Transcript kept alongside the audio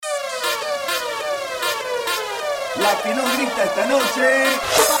La que no grita esta noche.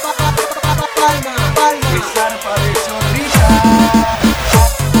 Palma, palma. Que zarpa de zorrita.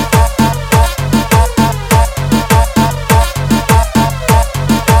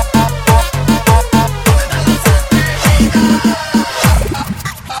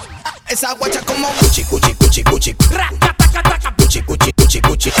 Esa guacha como cuchi, cuchi, cuchi, cuchi. Rakataka, cuchi, cuchi, cuchi,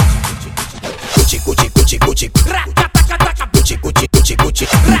 cuchi. Cuchi, cuchi, cuchi, cuchi. Rakataka, cuchi, cuchi, cuchi, cuchi.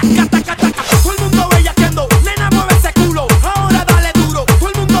 Rakataka. Todo el mundo bellaqueando, nena mueve ese culo. Ahora dale duro. Todo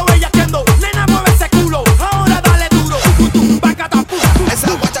el mundo bellaqueando, nena mueve ese culo. Ahora dale duro.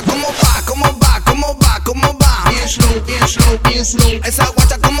 Esa guacha como va, como va, como va, como va. Bien slow, bien slow, bien slow. Esa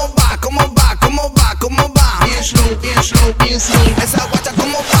guacha como va, como va, como va, como va. Bien slow, bien slow, bien slow. Esa guacha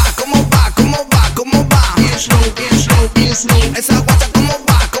como va, como va, como va, como va. Bien slow, bien slow, bien slow. Esa guacha como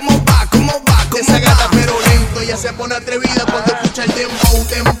va, como va, como va, como esa va. gata pero lento, ella se pone atrevida cuando escucha el dembow,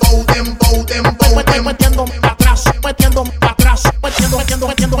 dembow, dembow, dembow, dembow. Metiendo para atrás, metiendo para atrás, metiendo.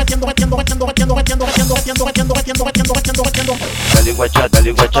 Dale guacha,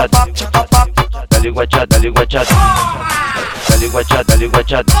 dale guacha. Dale guacha, dale guacha. Dale guacha, dale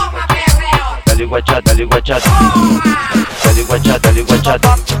guacha. Dale guacha, dale guacha. Dale guacha, dale guacha.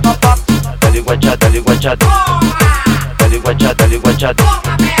 Dale guacha, dale guacha. Dale guacha, dale guacha.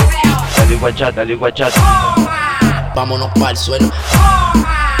 Dale guacha, dale guacha. Vámonos pa'l suelo.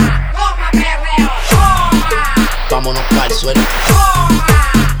 Vámonos pa'l suelo.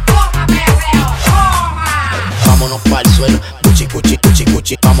 Vámonos pa'l suelo. Cuchi, cuchi, cuchi,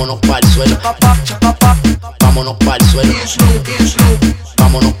 cuchi. Vámonos pa'l suelo. Vámonos pa'l suelo.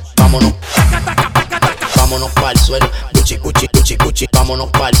 Vámonos, vámonos. Vámonos pa'l suelo. Cuchi, cuchi, cuchi, cuchi. Vámonos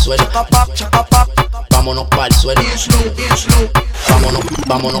pa'l suelo. Vámonos pa'l suelo. Vámonos,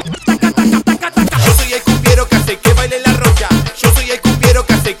 vámonos. Yo soy el cumbiero que hace que baile la rocha. Yo soy el cumbiero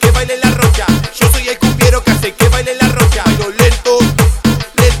que hace que baile la rocha. Yo soy el cumbiero que hace que baile la rocha. Bailo lento,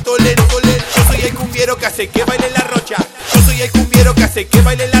 lento, lento, lento. Yo soy el cumbiero que hace que baile la rocha. Yo soy el cumbiero que hace que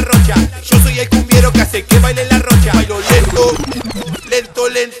baile la rocha. Yo soy el cumbiero que hace que baile la rocha. Bailo lento, lento,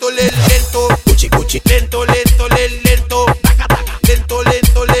 lento, lento. Cuchi, cuchi. Lento, lento, lento. Lento,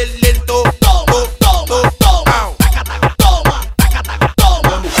 lento, lento. Toma, toma, toma.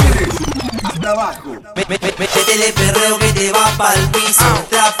 Las mujeres hasta abajo. Métele perreo que te va pa'l piso.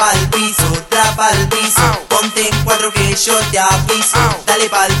 Trapa al piso, trapa al piso. Ponte en cuatro que yo te aviso. Dale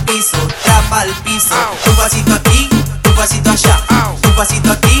pa'l piso, trapa al piso. Un pasito aquí, un pasito allá. Un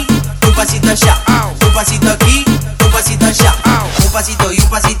pasito aquí, un pasito allá. Un pasito aquí, un pasito allá. Un pasito y un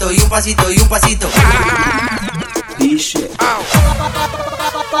pasito y un pasito y un pasito. Dice.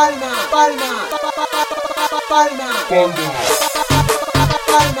 Palma, palma, palma, palma,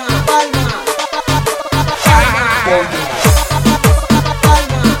 palma.